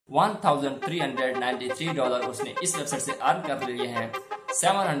$1,393 उसने इस वेबसाइट से अर्न कर लिए हैं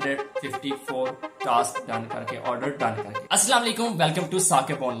 754 टास्क डन करके, ऑर्डर डन करके। अस्सलाम वालेकुम, welcome to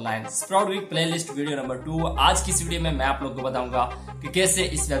Saqib online स्प्राउटगिग playlist video number 2। आज की इस वीडियो में मैं आप लोग को बताऊंगा कि कैसे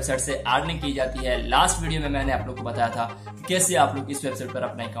इस वेबसाइट से अर्निंग की जाती है। लास्ट वीडियो में मैंने आप लोग को बताया था कि कैसे आप लोग इस वेबसाइट पर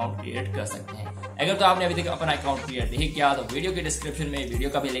अपना अकाउंट क्रिएट कर सकते हैं। अगर तो आपने अभी तक अपना अकाउंट क्रिएट नहीं किया तो वीडियो के डिस्क्रिप्शन में वीडियो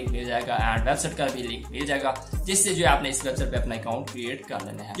का भी लिंक मिल जाएगा एंड वेबसाइट का भी लिंक मिल जाएगा, जिससे जो आपने इस वेबसाइट पे अपना अकाउंट क्रिएट कर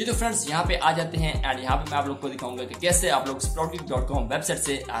लेना है। जी तो फ्रेंड्स, यहाँ पे आ जाते हैं एंड यहाँ पे मैं आप लोग को दिखाऊंगा कि कैसे आप लोग sproutgigs.com वेबसाइट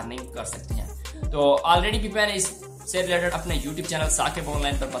से अर्निंग कर सकते हैं। तो ऑलरेडी भी मैंने इससे रिलेटेड अपने यूट्यूब चैनल साकिब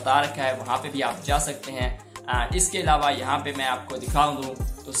ऑनलाइन पर बता रखा है, वहां पे भी आप जा सकते हैं। इसके अलावा यहाँ पे मैं आपको दिखा दूं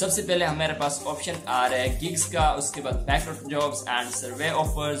तो सबसे पहले हमारे पास ऑप्शन आ रहा है गिग्स का, उसके बाद backward jobs and survey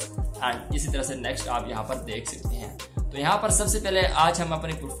offers and इसी तरह से नेक्स्ट आप यहाँ पर देख सकते हैं। तो यहाँ पर सबसे पहले आज हम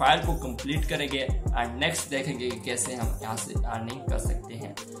अपनी प्रोफाइल को कंप्लीट करेंगे एंड नेक्स्ट देखेंगे कि कैसे हम यहाँ से अर्निंग कर सकते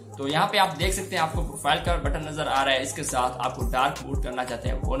हैं। तो यहाँ पे आप देख सकते हैं आपको प्रोफाइल का बटन नजर आ रहा है, इसके साथ आपको डार्क मोड करना चाहते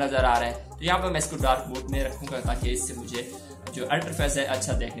हैं वो नजर आ रहा है। तो यहाँ पे मैं इसको डार्क मोड में रखूंगा ताकि इससे मुझे जो इंटरफेस है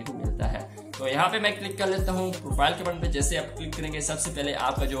अच्छा देखने को मिलता है। तो यहाँ पे मैं क्लिक कर लेता हूँ प्रोफाइल के बटन पे। जैसे आप क्लिक करेंगे सबसे पहले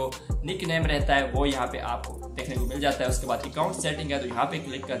आपका जो निक नेम रहता है वो यहाँ पे आपको देखने को मिल जाता है। उसके बाद अकाउंट सेटिंग है तो यहाँ पे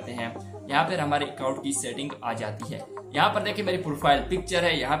क्लिक करते हैं, यहाँ पे हमारे अकाउंट की सेटिंग आ जाती है। यहाँ पर देखिए मेरी प्रोफाइल पिक्चर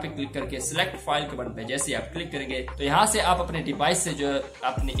है, यहाँ पे क्लिक करके सिलेक्ट फाइल के बटन पे जैसे आप क्लिक करेंगे तो यहाँ से आप अपने डिवाइस से जो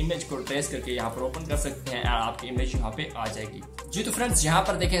अपनी इमेज को ट्रेस करके यहाँ पर ओपन कर सकते हैं और आपकी इमेज यहाँ पे आ जाएगी। जी तो फ्रेंड्स, यहाँ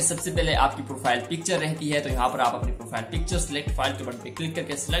पर देखें सबसे पहले आपकी प्रोफाइल पिक्चर रहती है, तो यहाँ पर आप अपनी प्रोफाइल पिक्चर सिलेक्ट फाइल के बटन पे क्लिक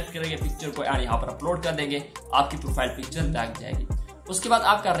करके सिलेक्ट करेंगे पिक्चर को और यहाँ पर अपलोड कर देंगे, आपकी प्रोफाइल पिक्चर लग जाएगी। उसके बाद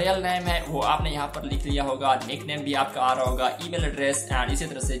आपका रियल नेम है वो आपने यहाँ पर लिख लिया होगा, निक नेम भी आपका आ रहा होगा, ईमेल एड्रेस एंड इसी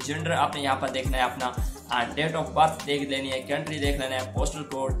तरह से जेंडर आपने यहाँ पर देखना है अपना, डेट ऑफ बर्थ देख लेनी है, कंट्री देख लेना है, पोस्टल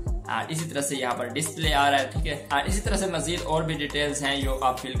कोड एंड इसी तरह से यहाँ पर डिस्प्ले आ रहा है, ठीक है। एंड इसी तरह से मजीद और भी डिटेल्स हैं जो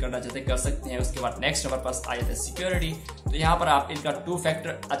आप फिल करना चाहते कर सकते हैं। उसके बाद नेक्स्ट हमारे पास आ जाता है सिक्योरिटी, तो यहाँ पर आप इनका 2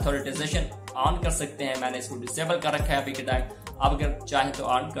 फैक्टर अथॉरिटाइजेशन ऑन कर सकते हैं। मैंने इसको डिसेबल कर रखा है अभी के टाइम, आप अगर चाहें तो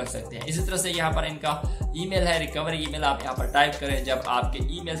ऑन कर सकते हैं। इसी तरह से यहाँ पर इनका ईमेल है, रिकवरी ईमेल आप यहाँ पर टाइप करें। जब आपके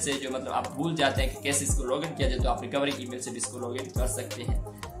ईमेल से जो मतलब आप भूल जाते हैं कि कैसे इसको लॉगिन किया जाए तो आप रिकवरी ईमेल से भी इसको लॉगिन कर सकते हैं।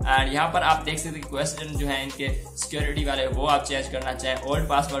 एंड यहाँ पर आप देख सकते हैं क्वेश्चन जो है इनके सिक्योरिटी वाले वो आप चेंज करना चाहें, ओल्ड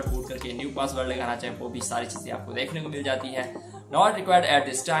पासवर्ड पुट करके न्यू पासवर्ड लगाना चाहें, वो भी सारी चीजें आपको देखने को मिल जाती है। Not required at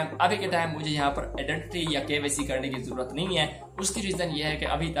this time, अभी के टाइम मुझे यहाँ पर आइडेंटिटी या केवाईसी करने की जरूरत नहीं है। उसकी रीजन ये है कि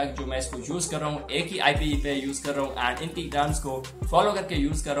अभी तक जो मैं इसको यूज कर रहा हूँ एक ही आईपी पे यूज कर रहा हूँ एंड इनकी टर्म्स को फॉलो करके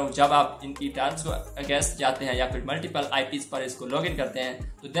यूज कर रहा हूँ। जब आप इनकी टर्म्स को अगेंस्ट जाते हैं या फिर मल्टीपल आईपीज पर इसको लॉगिन करते हैं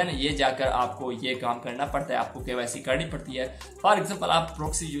तो देन ये जाकर आपको ये काम करना पड़ता है, आपको केवाईसी करनी पड़ती है। फॉर एग्जाम्पल आप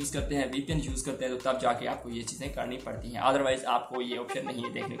प्रॉक्सी यूज करते हैं, वीपीएन यूज करते हैं, तो तब जाके आपको ये चीजें करनी पड़ती हैं, अदरवाइज आपको ये ऑप्शन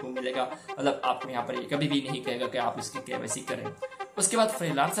नहीं देखने को मिलेगा। मतलब आपको यहाँ पर ये कभी भी नहीं कहेगा कि आप इसकी केवाईसी करें। उसके बाद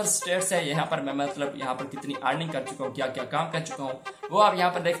फ्रीलांसर स्टेट्स है, यहाँ पर मैं मतलब यहाँ पर कितनी अर्निंग कर चुका हूँ, क्या क्या काम कर चुका हूँ वो आप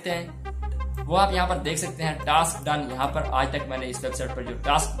यहाँ पर देखते हैं, वो आप यहाँ पर देख सकते हैं। टास्क डन, यहाँ पर आज तक मैंने इस वेबसाइट पर जो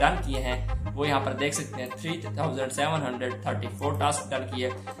टास्क डन किए हैं वो यहाँ पर देख सकते हैं 3734 टास्क डन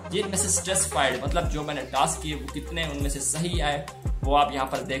किए, जिनमें से स्ट्रेसफाइड मतलब जो मैंने टास्क किए वो कितने उनमें से सही आए वो आप यहाँ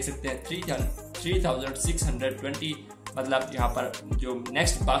पर देख सकते हैं 3620 मतलब यहाँ पर जो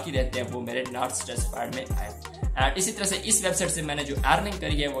नेक्स्ट बाकी रहते हैं वो मेरे नॉट स्ट्रेसफाइड में आए। एंड इसी तरह से इस वेबसाइट से मैंने जो अर्निंग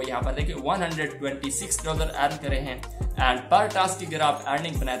करी है वो यहाँ पर देखिए $126 अर्न करे हैं एंड पर टास्क की अगर आप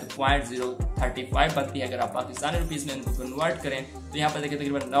अर्निंग बनाए तो 0.035 बनती है। अगर आप पाकिस्तानी रुपीज में इनको कन्वर्ट करें तो यहाँ पर देखिए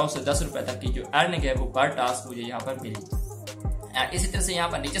तकरीबन 9 से 10 रुपए तक की जो अर्निंग है वो पर टास्क मुझे यहाँ पर मिली। एंड इसी तरह से यहाँ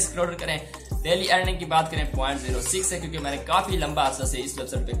पर नीचे स्क्रॉल करें, डेली अर्निंग की बात करें 0.06 है क्योंकि मैंने काफी लंबा अर्सा से इस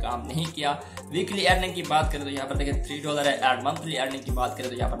वेबसाइट पे काम नहीं किया। वीकली अर्निंग की बात करें तो यहाँ पर देखिए $3 है एंड मंथली अर्निंग की बात करें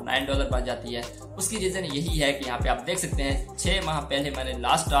तो यहाँ पर $9 बन जाती है। उसकी रीजन यही है कि यहाँ पे आप देख सकते हैं 6 माह पहले मैंने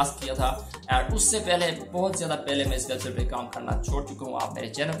लास्ट टास्क किया था एंड उससे पहले बहुत ज्यादा पहले मैं इस वेबसाइट पे काम करना छोड़ चुका हूँ, आप मेरे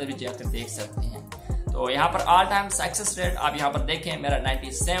चैनल पर भी जाकर देख सकते हैं। तो यहाँ पर ऑल टाइम सक्सेस रेट आप यहाँ पर देखें मेरा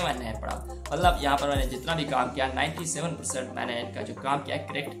 97 है पड़ा, मतलब यहाँ पर मैंने जितना भी काम किया 97% मैंने इनका जो काम किया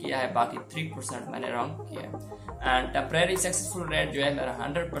करेक्ट किया है, बाकी 3% मैंने रॉन्ग किया है। एंड टेम्परेरी सक्सेसफुल रेट जो है मेरा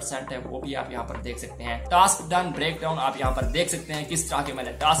 100% है, वो भी आप यहाँ पर देख सकते हैं। टास्क डन ब्रेकडाउन आप यहाँ पर देख सकते हैं किस तरह के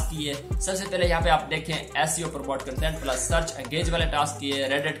मैंने टास्क किए। सबसे पहले यहाँ पे आप देखें SEO promote content plus search engage वाले टास्क किए,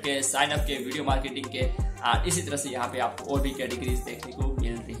 रेडिट के, साइन अप के, वीडियो मार्केटिंग के, इसी तरह से यहाँ पे आपको और भी कैटेगरीज देखने को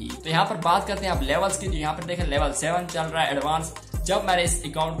मिल रही। तो यहाँ पर बात करते हैं आप लेवल्स की, तो यहाँ पर देखें लेवल 7 चल रहा है एडवांस। जब मैंने इस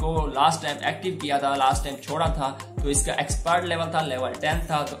अकाउंट को लास्ट टाइम एक्टिव किया था, लास्ट टाइम छोड़ा था तो इसका एक्सपर्ट लेवल था, लेवल 10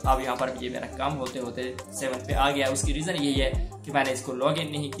 था। तो अब यहाँ पर ये मेरा कम होते होते 7 पे आ गया। उसकी रीजन यही है कि मैंने इसको लॉग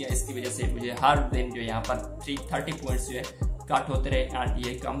इन नहीं किया, इसकी वजह से मुझे हर दिन जो यहाँ पर 30 पॉइंट्स जो है कट होते रहे एंड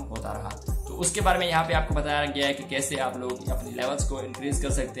ये कम होता रहा। तो उसके बारे में यहाँ पे आपको बताया गया है कि कैसे आप लोग अपनी लेवल्स को इंक्रीज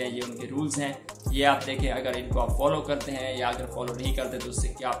कर सकते हैं। ये उनके रूल्स हैं, ये आप देखें। अगर इनको आप फॉलो करते हैं या अगर फॉलो नहीं करते तो उससे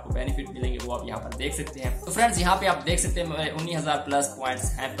क्या आपको बेनिफिट मिलेंगे वो आप यहाँ पर देख सकते हैं। तो फ्रेंड्स यहाँ पे आप देख सकते हैं 19,000 प्लस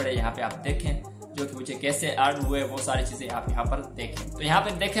पॉइंट्स हैं पड़े, यहाँ पे आप देखें जो कि मुझे कैसे अर्न हुए वो सारी चीजें आप यहाँ पर देखें। तो यहाँ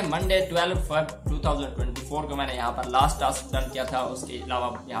पे देखें मंडे 12 फरवरी 2024 को मैंने यहाँ पर लास्ट टास्क डन किया था। उसके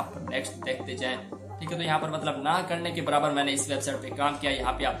अलावा यहाँ पर नेक्स्ट देखते जाएं, ठीक है। तो यहाँ पर मतलब ना करने के बराबर मैंने इस वेबसाइट पे काम किया।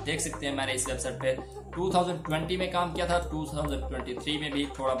 यहाँ पे आप देख सकते हैं मैंने इस वेबसाइट पे 2020 में काम किया था, 2023 में भी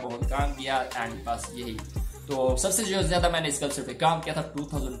थोड़ा बहुत काम किया एंड बस यही। तो सबसे जो ज्यादा मैंने इस वेबसाइट पे काम किया था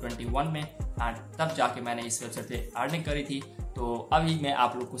 2021 में एंड तब जाके मैंने इस वेबसाइट पे अर्निंग करी थी। तो अभी मैं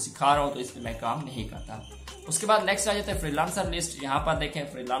आप लोग को सिखा रहा हूँ तो इस पे मैं काम नहीं करता। उसके बाद नेक्स्ट आ जाता है फ्रीलांसर लिस्ट। यहाँ पर देखें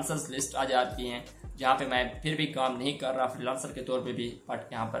फ्रीलांसर्स लिस्ट आ जाती है जहाँ पे मैं फिर भी काम नहीं कर रहा फ्रीलांसर के तौर पे भी,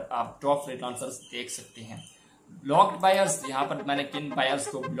 बट यहाँ पर आप टॉप फ्रीलांसर्स देख सकते हैं। ब्लॉक्ड बायर्स, यहाँ पर मैंने किन बायर्स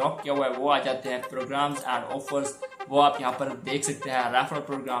को ब्लॉक किया हुआ है वो आ जाते हैं। प्रोग्राम्स एंड ऑफर्स वो आप यहाँ पर देख सकते हैं। रेफरल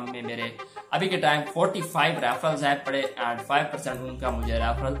प्रोग्राम में मेरे अभी के टाइम 45 रेफरल्स हैं पड़े एंड 5% उनका मुझे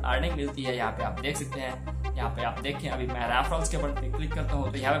रेफरल अर्निंग मिलती है। यहाँ पे आप देख सकते हैं। यहाँ पे आप देखें अभी मैं रेफरल्स के बटन पे क्लिक करता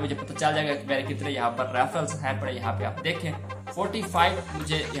हूँ तो यहाँ पे मुझे पता चल जाएगा कि मेरे कितने यहाँ पर रेफरल्स हैं पड़े। यहाँ पे आप देखें 45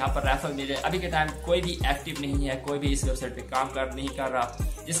 मुझे यहाँ पर रेफरल मिले। अभी के टाइम कोई भी एक्टिव नहीं है, कोई भी इस वेबसाइट पे काम नहीं कर रहा,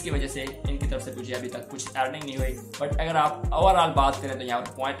 जिसकी वजह से इनकी तरफ से मुझे अभी तक कुछ अर्निंग नहीं हुई। बट अगर आप ओवरऑल बात करें तो यहाँ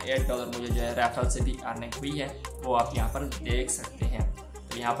पर $0.8 मुझे जो है रेफरल से भी अर्निंग हुई है, वो आप यहाँ पर देख सकते हैं।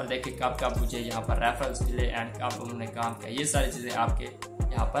 तो यहाँ पर देखें कब कब मुझे यहाँ पर रेफरल्स मिले एंड कब उन्होंने काम किया, ये सारी चीज़ें आपके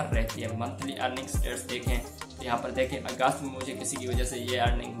यहाँ पर रहती है। मंथली अर्निंग स्टेट्स देखें तो यहाँ पर देखें अगस्त में मुझे किसी की वजह से ये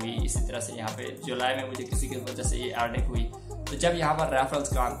अर्निंग हुई, इसी तरह से यहाँ पे जुलाई में मुझे किसी की वजह से ये अर्निंग हुई। तो जब यहाँ पर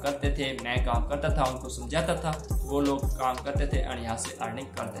रेफरल्स काम करते थे, मैं काम करता था, उनको समझाता था, वो लोग काम करते थे और यहाँ से अर्निंग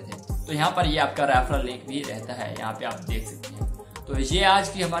करते थे। तो यहाँ पर ये आपका रेफरल लिंक भी रहता है, यहाँ पे आप देख सकते हैं। तो ये आज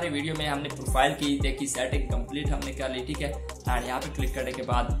की हमारी वीडियो में हमने प्रोफाइल की देखी, सेटिंग कंप्लीट हमने कर ली, ठीक है। एंड यहाँ पे क्लिक करने के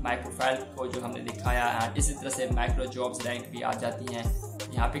बाद माई प्रोफाइल को जो हमने दिखाया एंड इसी तरह से माइक्रो जॉब्स रैंक भी आ जाती हैं।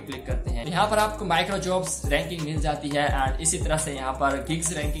 यहाँ पे क्लिक करते हैं, यहाँ पर आपको माइक्रो जॉब्स रैंकिंग मिल जाती है एंड इसी तरह से यहाँ पर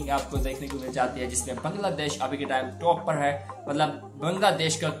गिग्स रैंकिंग आपको देखने को मिल जाती है, जिसमें बांग्लादेश अभी के टाइम टॉप पर है। मतलब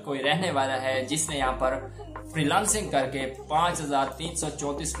बांग्लादेश का कोई रहने वाला है जिसने यहाँ पर फ्रीलांसिंग करके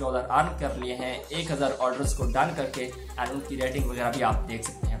 $5,334 अर्न कर लिए हैं 1,000 ऑर्डर्स को डन करके एंड उनकी रेटिंग वगैरह भी आप देख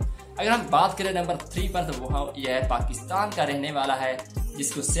सकते हैं। अगर हम बात करें नंबर 3 पर तो वो यह है पाकिस्तान का रहने वाला है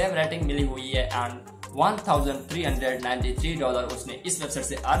जिसको सेम रेटिंग मिली हुई है एंड $1,393 उसने इस वेबसाइट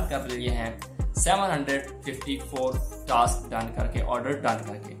से अर्न कर लिए हैं 754 टास्क डन करके, ऑर्डर डन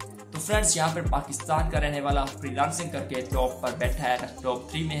करके। तो फ्रेंड्स यहाँ पर पाकिस्तान का रहने वाला फ्रीलांसिंग करके टॉप पर बैठा है, टॉप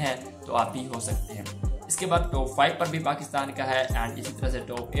 3 में है, तो आप भी हो सकते हैं। इसके बाद टॉप 5 पर भी पाकिस्तान का है एंड इसी तरह से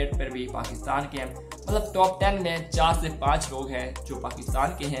टॉप 8 पर भी पाकिस्तान के हैं। मतलब टॉप 10 में 4 से 5 लोग हैं जो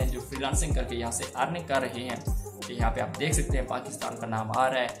पाकिस्तान के हैं जो फ्रीलांसिंग करके यहाँ से अर्निंग कर रहे हैं। तो यहाँ पे आप देख सकते हैं पाकिस्तान का नाम आ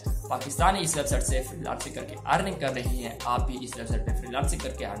रहा है। पाकिस्तानी इस वेबसाइट से फ्रीलांसिंग करके अर्निंग कर रही हैं, आप भी इस वेबसाइट पे फ्रीलांसिंग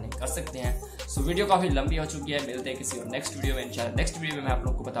करके अर्निंग कर सकते हैं। सो वीडियो काफी लंबी हो चुकी है, मिलते हैं किसी और नेक्स्ट वीडियो में। इंशाल्लाह नेक्स्ट वीडियो में मैं आप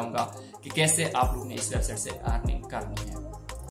लोगों को बताऊंगा कि कैसे आप लोग ने इस वेबसाइट से अर्निंग करनी है।